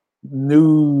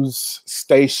news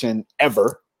station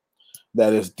ever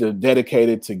that is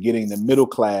dedicated to getting the middle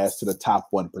class to the top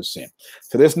 1%.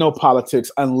 So there's no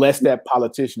politics unless that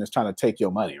politician is trying to take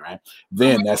your money, right?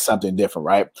 Then that's something different,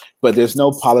 right? But there's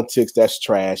no politics. That's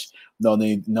trash. No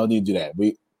need to do that.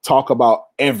 We talk about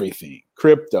everything,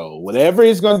 crypto, whatever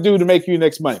it's going to do to make you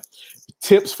next money,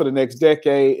 tips for the next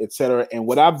decade, etc. And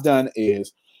what I've done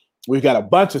is we've got a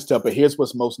bunch of stuff, but here's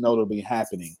what's most notably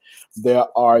happening. There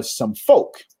are some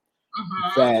folk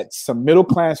that some middle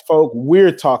class folk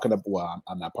we're talking about. Well,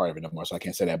 I'm not part of it anymore, so I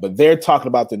can't say that, but they're talking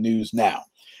about the news now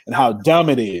and how dumb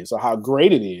it is or how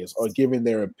great it is or giving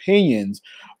their opinions,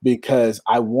 because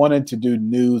I wanted to do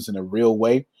news in a real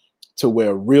way to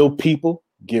where real people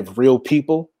give real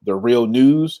people the real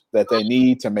news that they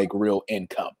need to make real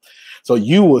income. So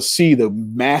you will see the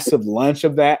massive launch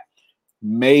of that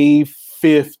May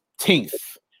 15th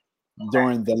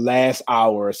during the last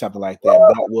hour or something like that.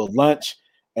 That will launch.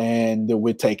 And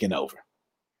we're taking over.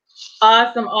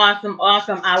 Awesome. I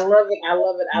love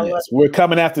it. We're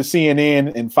coming after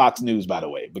CNN and Fox News, by the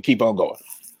way, but keep on going.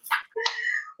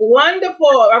 Wonderful.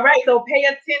 All right. So pay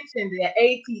attention to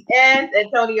ATS,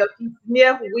 Antonio T.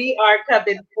 Smith. We are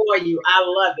coming for you. I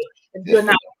love it. If you're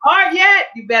not a part yet,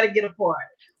 you better get a part.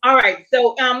 All right.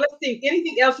 So let's see.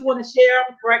 Anything else you want to share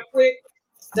right quick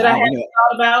that I haven't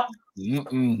thought about?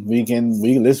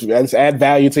 Let's add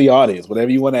value to your audience,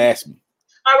 whatever you want to ask me.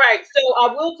 All right, so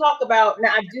I will talk about, now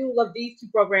I do love these 2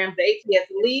 programs, the ATS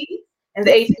Lead and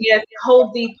the ATS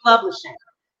Cozy Publishing.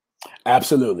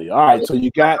 Absolutely. All right, so you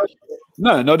got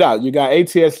No doubt. You got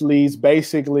ATS Leads.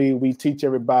 Basically, we teach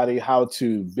everybody how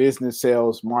to business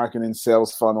sales, marketing,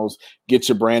 sales funnels, get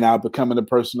your brand out, becoming a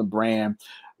personal brand,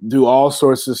 do all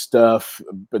sorts of stuff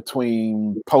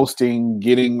between posting,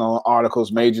 getting on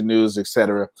articles, major news,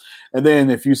 etc. And then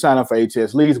if you sign up for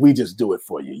ATS Leads, we just do it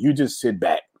for you. You just sit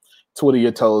back, twiddle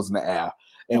your toes in the air,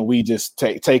 and we just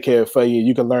take care of it for you.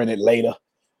 You can learn it later.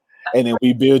 And then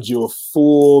we build you a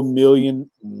full million.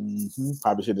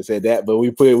 Probably should have said that, but we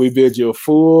build you a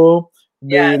full $1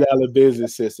 million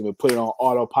business system and put it on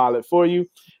autopilot for you.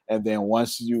 And then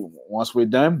once we're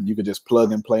done, you can just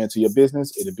plug and play into your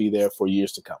business. It'll be there for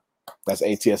years to come. That's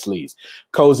ATS Leads.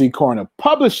 Cozy Corner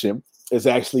Publishing is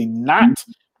actually not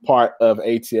part of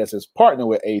ATS, is partner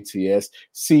with ATS.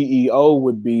 CEO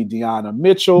would be Deanna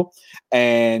Mitchell,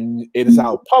 and it is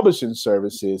our publishing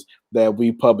services that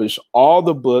we publish all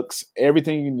the books,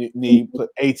 everything you need. But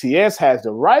ATS has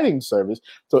the writing service.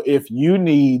 So if you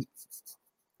need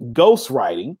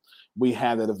ghostwriting, we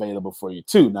have that available for you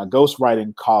too. Now,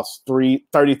 ghostwriting costs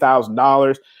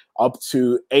 $30,000 up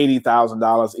to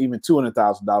 $80,000, even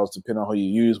 $200,000, depending on who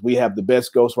you use. We have the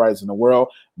best ghostwriters in the world,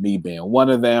 me being one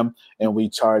of them, and we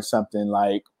charge something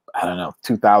like, I don't know,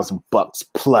 $2,000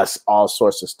 plus all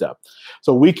sorts of stuff.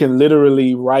 So we can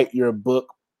literally write your book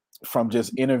from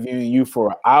just interviewing you for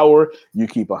an hour. You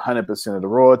keep 100% of the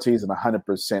royalties and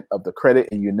 100% of the credit,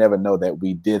 and you never know that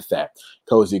we did that.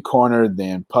 Cozy Corner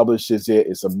then publishes it.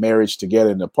 It's a marriage together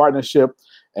in a partnership.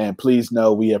 And please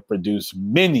know we have produced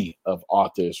many of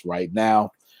authors right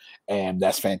now, and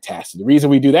that's fantastic. The reason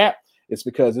we do that is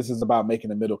because this is about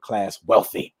making the middle class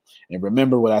wealthy. And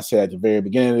remember what I said at the very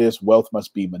beginning of this, wealth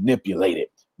must be manipulated.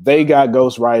 They got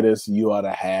ghostwriters. You ought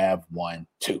to have one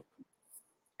too.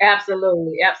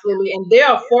 Absolutely. And there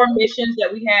are 4 missions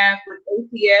that we have with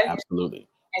ATS. Absolutely.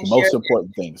 The most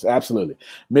important things. Absolutely.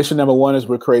 Mission number 1 is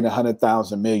we're creating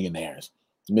 100,000 millionaires.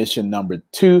 Mission number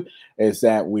 2 is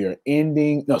that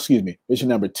Mission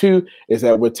number 2 is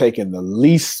that we're taking the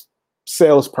least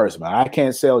salesperson. I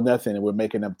can't sell nothing, and we're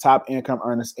making them top income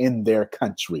earners in their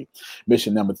country.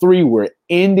 Mission number 3, we're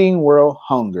ending world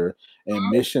hunger. And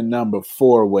mission number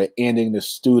 4, we're ending the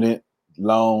student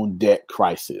loan debt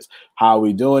crisis. How are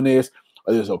we doing this?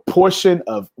 There's a portion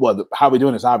of, how we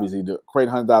doing this, obviously, to create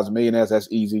 100,000 millionaires, that's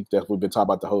easy. That's what we've been talking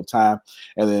about the whole time.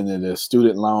 And then the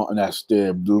student loan, and that's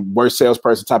the worst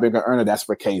salesperson, top income earner, that's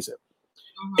for Kaiser.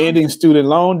 Ending student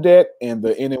loan debt and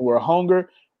the ending world hunger,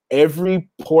 every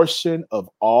portion of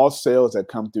all sales that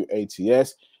come through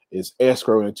ATS is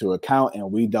escrowed into account,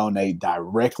 and we donate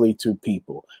directly to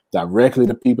people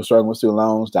struggling with student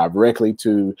loans, directly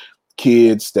to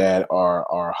kids that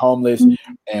are homeless.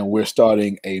 And we're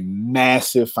starting a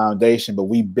massive foundation, but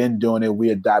we've been doing it.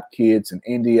 We adopt kids in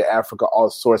India, Africa, all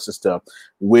sorts of stuff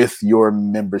with your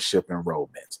membership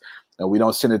enrollments. And we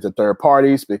don't send it to third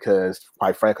parties because,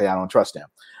 quite frankly, I don't trust them.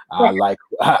 I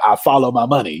follow my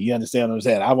money. You understand what I'm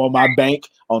saying? I want my bank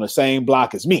on the same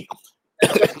block as me.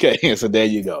 Okay, so there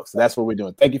you go. So that's what we're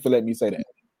doing. Thank you for letting me say that.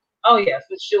 Oh, yes,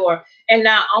 for sure. And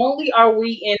not only are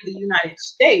we in the United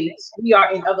States, we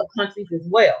are in other countries as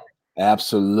well.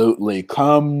 Absolutely.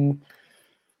 Come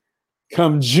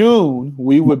June,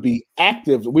 we would be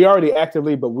active. We already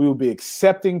actively, but we will be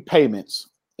accepting payments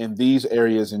in these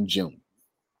areas in June.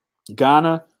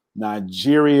 Ghana,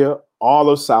 Nigeria, all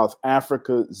of South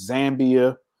Africa,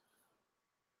 Zambia.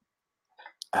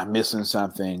 I'm missing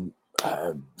something.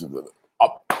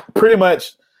 Pretty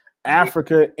much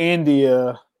Africa,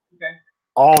 India,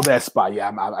 all that spot.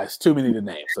 Yeah, it's too many to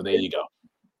name. So there you go.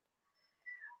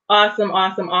 Awesome.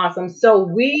 So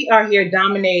we are here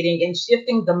dominating and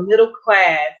shifting the middle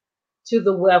class to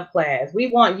the wealth class. We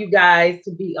want you guys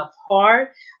to be a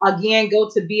part. Again, go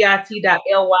to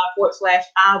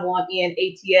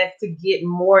bit.ly/I1NATS to get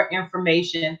more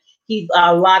information. He's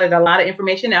allotted a lot of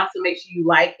information out, so make sure you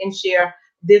like and share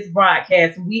this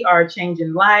broadcast. We are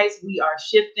changing lives. We are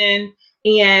shifting,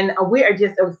 and we are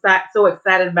just so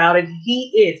excited about it.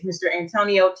 He is Mr.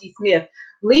 Antonio T. Smith.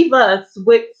 Leave us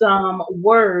with some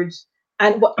words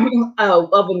of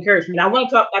encouragement. I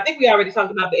think we already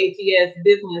talked about the ATS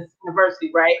Business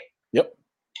University, right? Yep.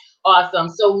 Awesome.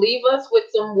 So leave us with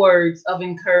some words of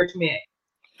encouragement.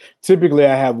 Typically,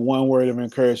 I have one word of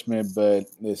encouragement, but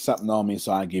there's something on me,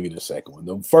 so I'll give you the second one.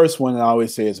 The first one I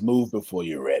always say is move before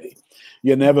you're ready.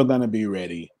 You're never going to be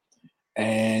ready,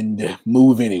 and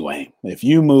move anyway. If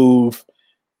you move,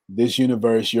 this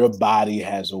universe, your body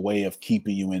has a way of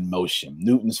keeping you in motion.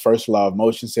 Newton's first law of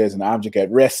motion says an object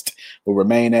at rest will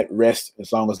remain at rest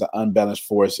as long as the unbalanced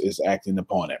force is acting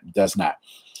upon it. It does not.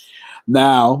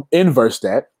 Now, inverse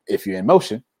that. If you're in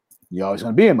motion, You're always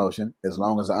going to be in motion as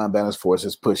long as the unbalanced force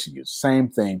is pushing you. Same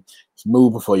thing. Just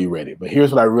move before you're ready. But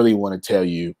here's what I really want to tell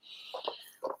you.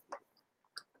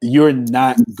 You're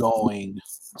not going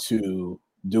to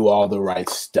do all the right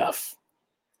stuff.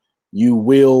 You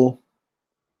will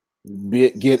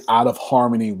get out of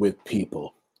harmony with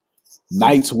people.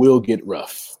 Nights will get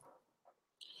rough.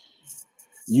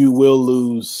 You will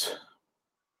lose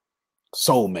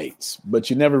soulmates, but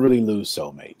you never really lose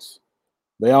soulmates.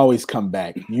 They always come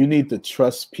back. You need to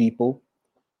trust people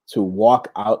to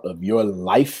walk out of your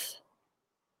life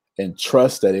and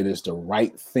trust that it is the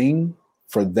right thing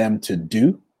for them to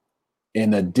do,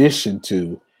 in addition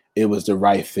to it was the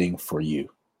right thing for you.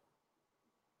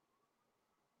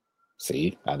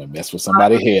 See, I done messed with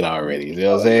somebody's head already. You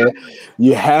know what I'm saying?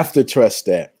 You have to trust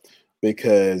that,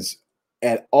 because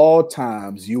at all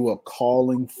times you are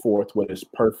calling forth what is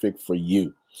perfect for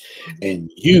you.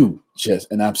 And you just,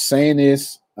 and I'm saying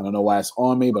this, I don't know why it's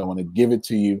on me, but I want to give it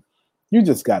to you. You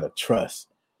just got to trust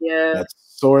that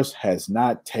source has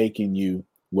not taken you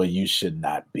where you should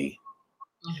not be.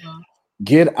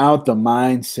 Get out the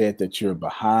mindset that you're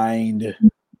behind.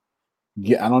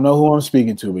 I don't know who I'm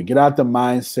speaking to, but get out the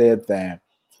mindset that,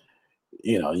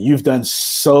 you know, you've done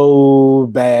so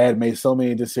bad, made so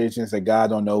many decisions that God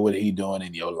don't know what He's doing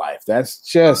in your life. That's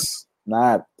just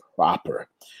not proper.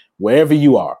 Wherever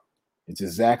you are, it's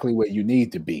exactly where you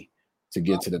need to be to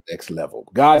get to the next level.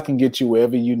 God can get you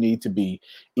wherever you need to be,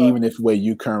 even if where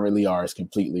you currently are is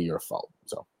completely your fault.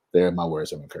 So there are my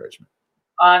words of encouragement.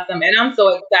 Awesome. And I'm so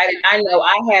excited. I know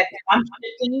I'm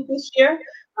shifting this year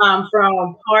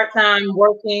from part-time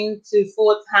working to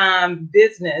full-time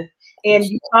business. And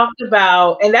you talked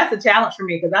about, and that's a challenge for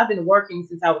me because I've been working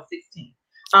since I was 16.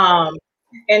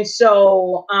 And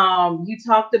so you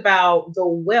talked about the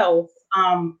wealth,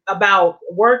 about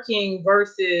working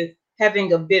versus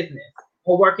having a business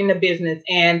or working a business,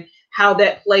 and how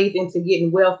that plays into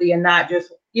getting wealthy and not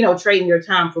just, you know, trading your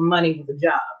time for money with a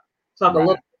job. Talk a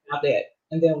little bit about that,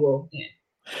 and then we'll end.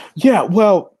 Yeah,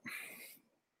 well,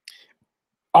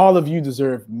 all of you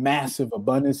deserve massive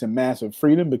abundance and massive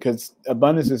freedom, because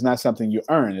abundance is not something you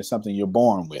earn. It's something you're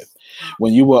born with.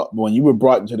 When you were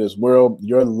brought into this world,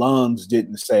 your lungs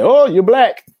didn't say, oh, you're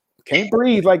black, can't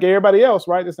breathe like everybody else,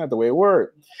 right? That's not the way it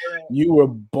worked. You were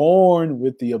born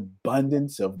with the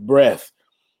abundance of breath,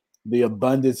 the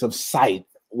abundance of sight,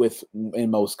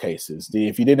 in most cases.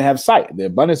 If you didn't have sight, the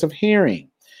abundance of hearing.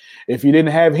 If you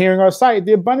didn't have hearing or sight,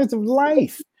 the abundance of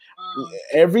life.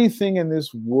 Everything in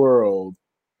this world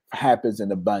happens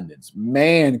in abundance.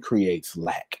 Man creates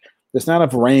lack. It's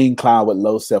not a rain cloud with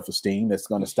low self-esteem that's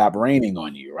going to stop raining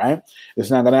on you, right? It's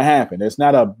not going to happen. It's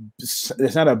not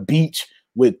a beach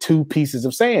with 2 pieces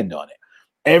of sand on it.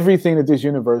 Everything that this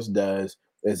universe does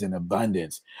is in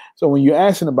abundance. So when you're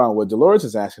asking about what Dolores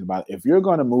is asking about, if you're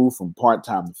going to move from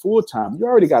part-time to full-time, you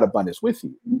already got abundance with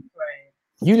you. Right.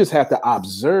 You just have to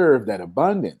observe that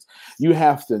abundance. You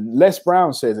have to, Les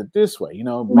Brown says it this way, you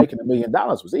know, making $1 million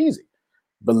was easy.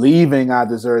 Believing I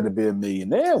deserve to be a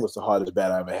millionaire was the hardest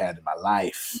battle I ever had in my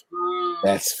life.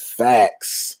 That's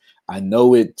facts. I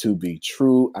know it to be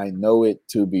true. I know it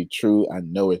to be true. I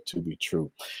know it to be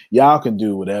true. Y'all can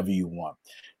do whatever you want.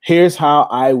 Here's how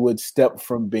I would step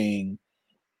from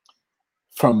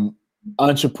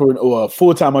entrepreneur or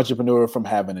full-time entrepreneur from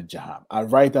having a job. I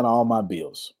write down all my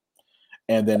bills.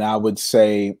 And then I would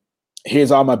say,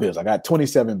 here's all my bills. I got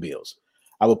 27 bills.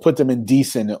 I would put them in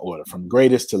descending order from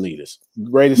greatest to least.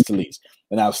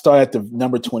 And I'll start at the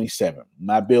number 27.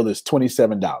 My bill is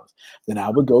 $27. Then I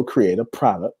would go create a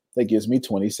product that gives me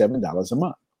 $27 a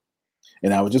month.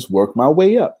 And I would just work my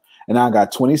way up. And I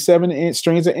got 27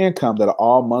 streams of income that are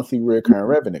all monthly recurring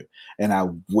revenue. And I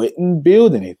wouldn't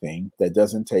build anything that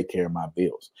doesn't take care of my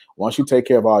bills. Once you take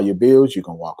care of all your bills, you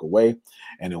can walk away.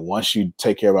 And then once you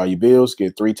take care of all your bills,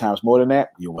 get 3 times more than that,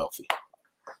 you're wealthy.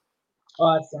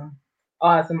 Awesome.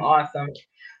 Awesome. Awesome.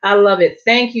 I love it.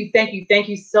 Thank you. Thank you. Thank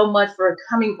you so much for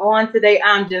coming on today.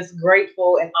 I'm just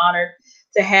grateful and honored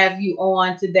to have you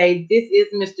on today. This is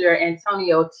Mr.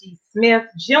 Antonio T. Smith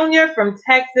Jr. from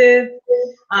Texas.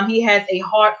 He has a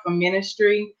heart for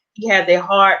ministry. He has a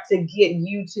heart to get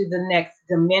you to the next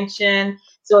dimension.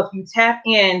 So if you tap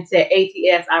into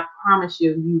ATS, I promise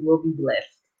you, you will be blessed.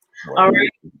 All right.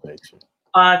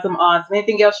 Awesome. Awesome.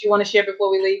 Anything else you want to share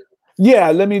before we leave?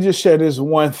 Yeah, let me just share this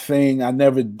one thing. I've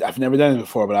never done it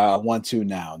before, but I want to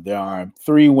now. There are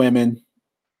 4 women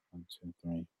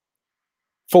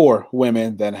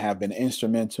that have been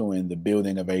instrumental in the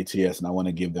building of ATS, and I want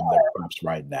to give them their props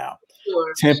right now.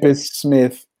 Sure. Tempest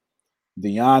Smith,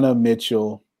 Deanna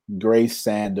Mitchell, Grace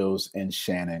Sandals, and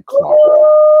Shannon Clark.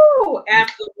 Ooh,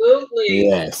 absolutely.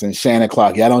 Yes, and Shannon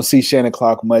Clark. I don't see Shannon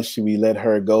Clark much. We let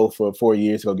her go for 4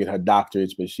 years to go get her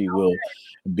doctorates, but she will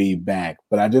be back.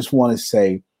 But I just want to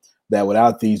say that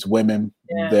without these women,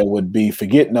 there would be,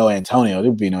 forget no Antonio,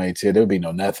 there would be no ATL, there would be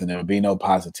no nothing, there would be no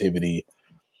positivity.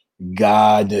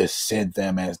 God just sent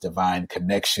them as divine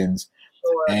connections,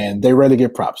 and they rarely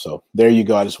get props. So there you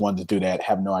go. I just wanted to do that.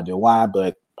 Have no idea why,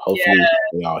 but hopefully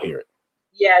we all hear it.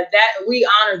 Yeah, that we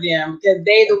honor them because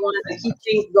they're the ones that keep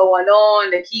things going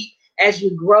on, that keep, as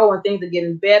you grow and things are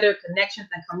getting better, connections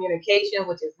and communication,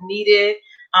 which is needed.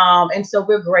 And so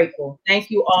we're grateful. Thank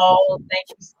you all. Thank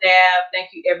you, staff. Thank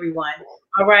you, everyone.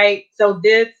 All right. So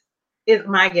this is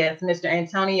my guest, Mr.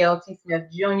 Antonio T. Smith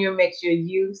Jr. Make sure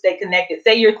you stay connected.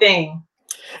 Say your thing.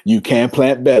 You can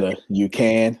plant better. You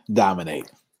can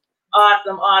dominate.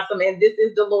 Awesome. Awesome. And this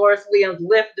is Dolores Williams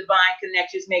with Divine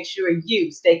Connections. Make sure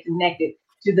you stay connected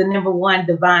to the number one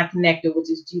divine connector,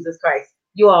 which is Jesus Christ.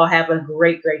 You all have a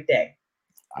great, great day.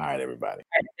 All right, everybody.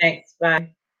 All right, thanks. Bye.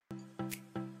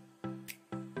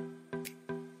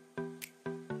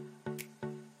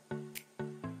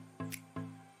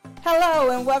 Hello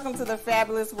and welcome to the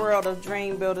fabulous world of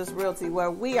Dream Builders Realty,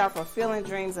 where we are fulfilling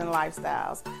dreams and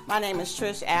lifestyles. My name is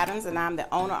Trish Adams and I'm the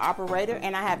owner-operator,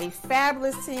 and I have a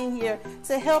fabulous team here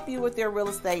to help you with your real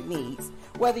estate needs.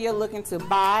 Whether you're looking to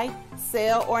buy,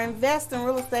 sell, or invest in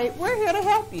real estate, we're here to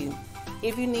help you.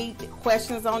 If you need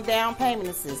questions on down payment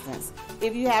assistance,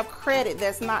 if you have credit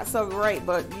that's not so great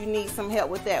but you need some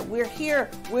help with that, we're here.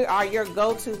 We are your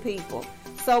go-to people.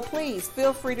 So please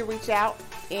feel free to reach out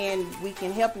and we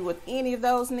can help you with any of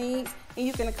those needs. And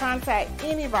you can contact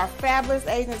any of our fabulous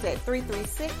agents at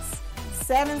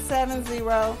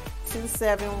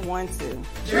 336-770-2712.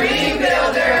 Dream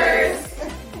Builders!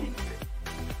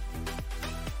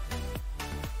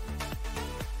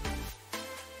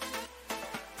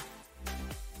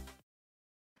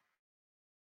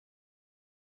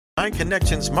 Divine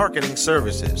Connections Marketing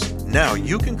Services. Now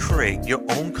you can create your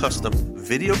own custom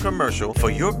video commercial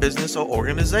for your business or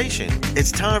organization.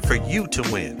 It's time for you to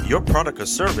win. Your product or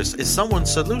service is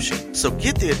someone's solution. So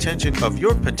get the attention of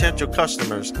your potential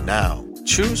customers now.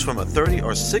 Choose from a 30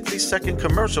 or 60-second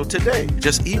commercial today.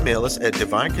 Just email us at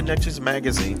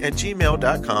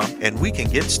divineconnectionsmagazine@gmail.com and we can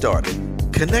get started.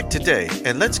 Connect today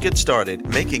and let's get started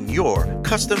making your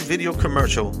custom video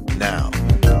commercial now.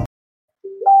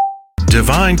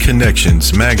 Divine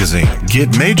Connections Magazine.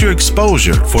 Get major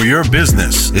exposure for your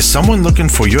business. Is someone looking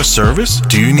for your service?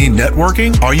 Do you need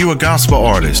networking? Are you a gospel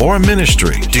artist or a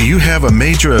ministry? Do you have a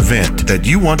major event that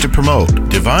you want to promote?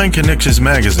 Divine Connections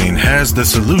Magazine has the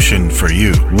solution for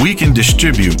you. We can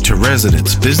distribute to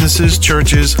residents, businesses,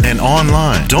 churches, and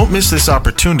online. Don't miss this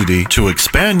opportunity to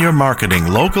expand your marketing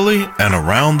locally and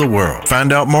around the world.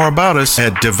 Find out more about us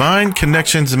at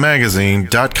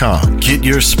divineconnectionsmagazine.com. Get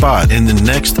your spot in the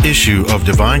next issue of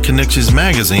Divine Connections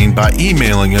Magazine by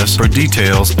emailing us for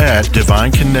details at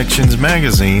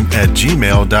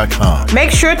divineconnectionsmagazine@gmail.com. Make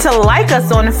sure to like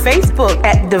us on Facebook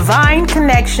at Divine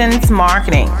Connections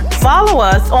Marketing. Follow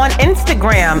us on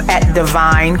Instagram at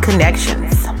Divine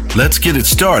Connections. Let's get it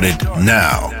started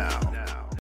now.